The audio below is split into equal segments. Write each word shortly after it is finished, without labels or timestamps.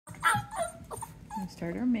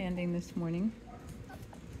Start our manding this morning.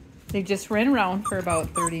 They just ran around for about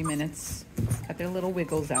 30 minutes. Got their little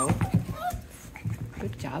wiggles out.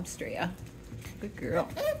 Good job, Straya. Good girl.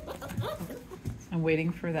 I'm waiting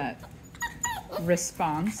for that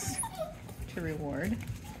response to reward.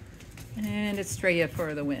 And it's Straya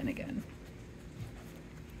for the win again.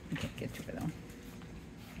 I can't get to her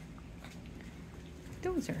though.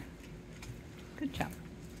 Dozer. Good job.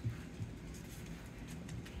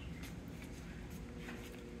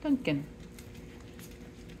 Duncan.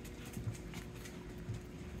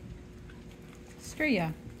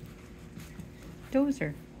 Straya.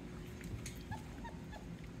 Dozer.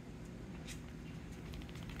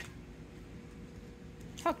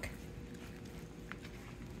 Huck.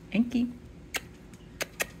 Enki.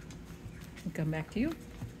 We'll come back to you.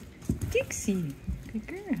 Dixie. Good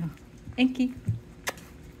girl. Enki.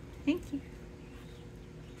 Enki.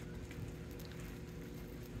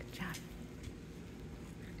 Good job.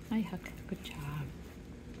 Hi, Huck. Good job.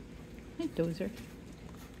 Hi, Dozer.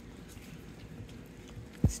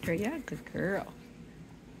 Straya. Good girl.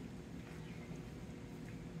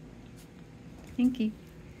 Enki.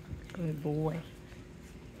 Good boy.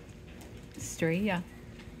 Straya.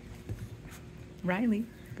 Riley.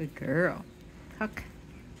 Good girl. Huck.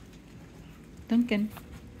 Duncan.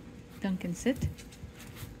 Duncan, sit.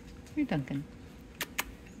 You're Duncan.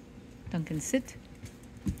 Duncan, sit.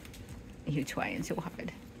 You're trying so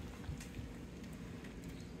hard.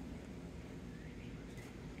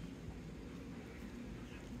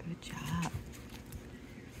 Good job.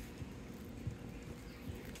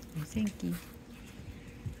 Thank you.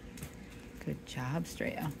 Good job,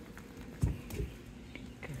 Straya.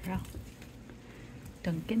 Good girl.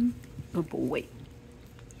 Duncan. Good boy.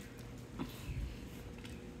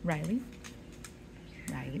 Riley.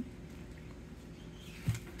 Riley.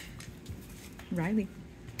 Riley.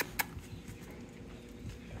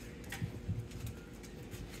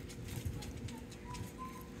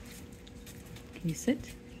 Can you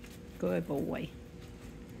sit? Good boy.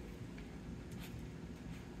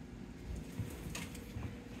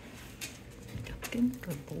 Duncan,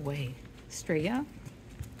 good boy. Straya.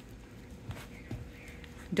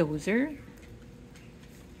 Dozer.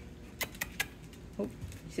 Oh,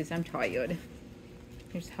 he says I'm tired.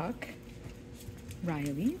 Here's Huck.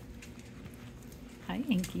 Riley. Hi,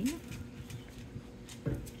 Enki.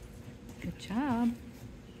 Good job.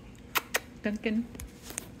 Duncan.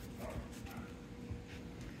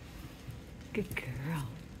 Good girl.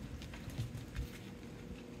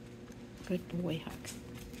 Good boy, Huck.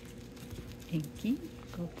 Enki.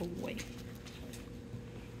 Good boy.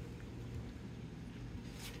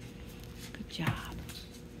 Good job.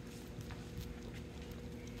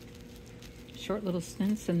 Short little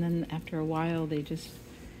stints, and then after a while they just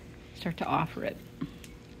start to offer it.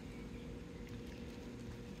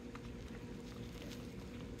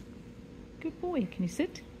 Good boy. Can you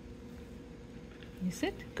sit? Can you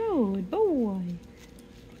sit? Good boy.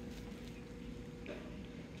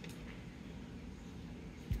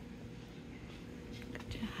 Good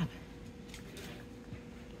job.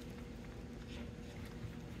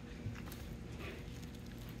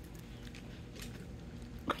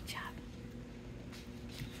 Good job.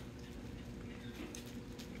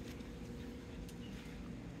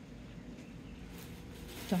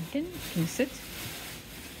 Duncan, can you sit?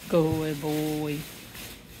 Good boy.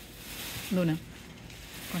 Luna,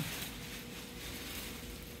 come on.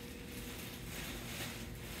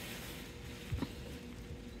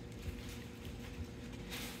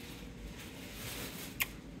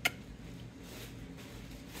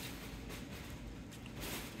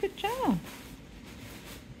 Good job.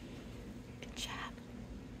 Good job.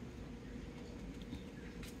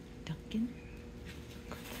 Duncan.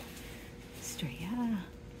 Straya.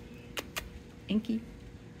 Enki.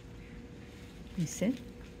 You sit.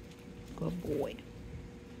 Good boy.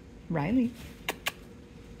 Riley.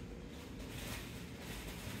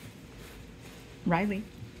 Riley.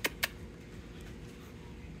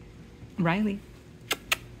 Riley.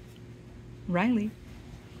 Riley.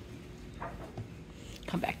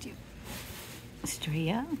 Come back to you.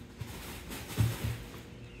 Straya.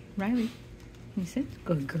 Riley. You sit.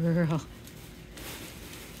 Good girl.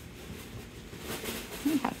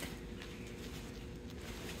 Hi, Huck.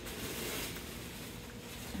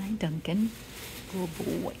 Hi, Duncan.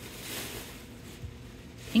 Good boy.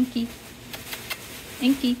 Enki.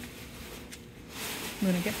 Enki.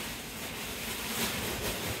 Luna, get.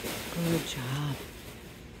 Good job.